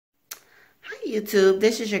YouTube,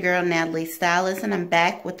 this is your girl Natalie Stylist, and I'm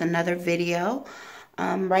back with another video.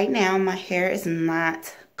 Right now my hair is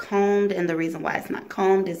not combed, and the reason why it's not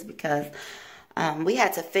combed is because we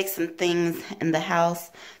had to fix some things in the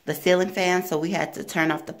house, the ceiling fan, so we had to turn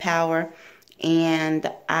off the power. And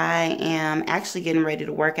I am actually getting ready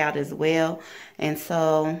to work out as well, and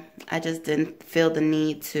so I just didn't feel the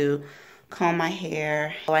need to comb my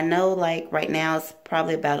hair. So I know like right now it's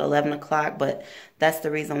probably about 11 o'clock, but that's the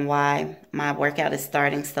reason why my workout is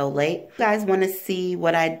starting so late. If you guys want to see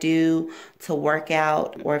what I do to work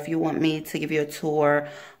out, or if you want me to give you a tour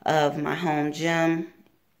of my home gym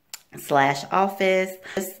 / office,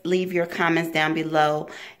 just leave your comments down below.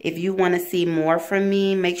 If you want to see more from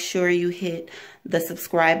me, make sure you hit the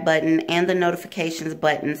subscribe button and the notifications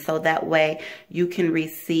button, so that way you can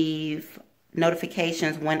receive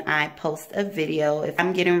notifications when I post a video. If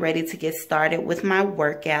I'm getting ready to get started with my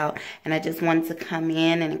workout, and I just wanted to come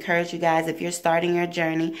in and encourage you guys, if you're starting your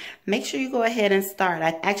journey, make sure you go ahead and start.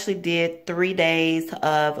 I actually did 3 days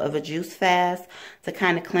of a juice fast to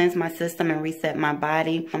kind of cleanse my system and reset my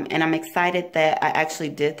body. And I'm excited that I actually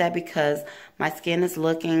did that because my skin is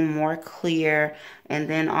looking more clear. And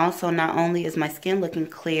then also, not only is my skin looking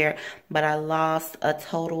clear, but I lost a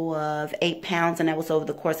total of 8 pounds, and that was over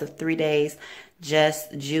the course of 3 days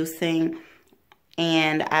just juicing.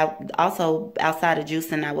 And I also, outside of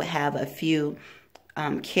juicing, I would have a few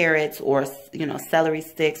carrots or, you know, celery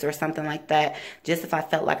sticks or something like that, just if I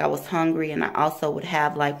felt like I was hungry. And I also would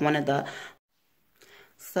have like one of the...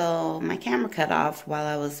 So my camera cut off while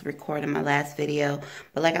I was recording my last video,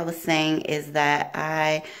 but like I was saying is that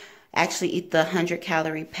I actually eat the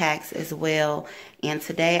 100-calorie packs as well. And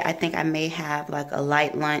today I think I may have like a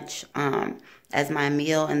light lunch as my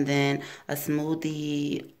meal, and then a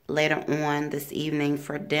smoothie later on this evening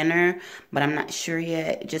for dinner, but I'm not sure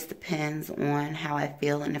yet. It just depends on how I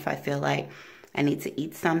feel and if I feel like I need to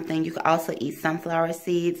eat something. You can also eat sunflower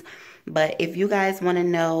seeds. But if you guys want to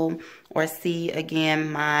know or see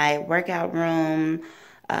again my workout room,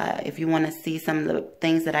 if you want to see some of the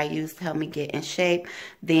things that I use to help me get in shape,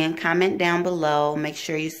 then comment down below. Make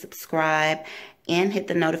sure you subscribe and hit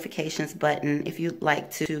the notifications button if you'd like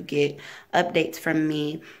to get updates from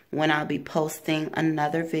me when I'll be posting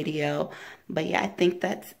another video. But yeah, I think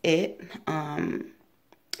that's it.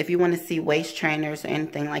 If you want to see waist trainers or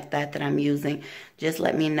anything like that that I'm using, just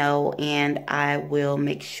let me know, and I will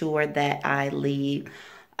make sure that I leave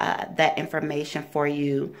that information for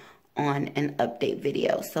you on an update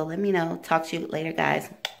video. So let me know. Talk to you later, guys.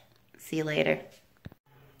 See you later.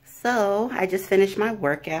 So I just finished my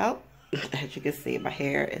workout. As you can see, my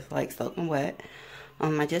hair is like soaking wet.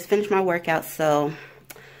 I just finished my workout, so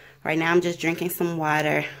right now I'm just drinking some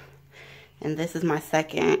water. And this is my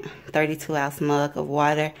second 32-ounce mug of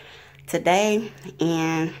water today.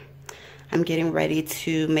 And I'm getting ready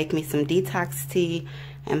to make me some detox tea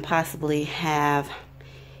and possibly have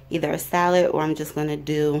either a salad, or I'm just going to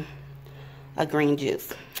do a green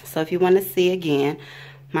juice. So if you want to see again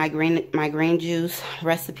my green juice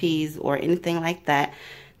recipes or anything like that,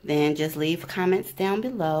 then just leave comments down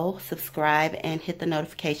below, subscribe, and hit the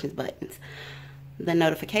notification button.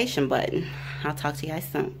 I'll talk to you guys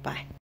soon. Bye.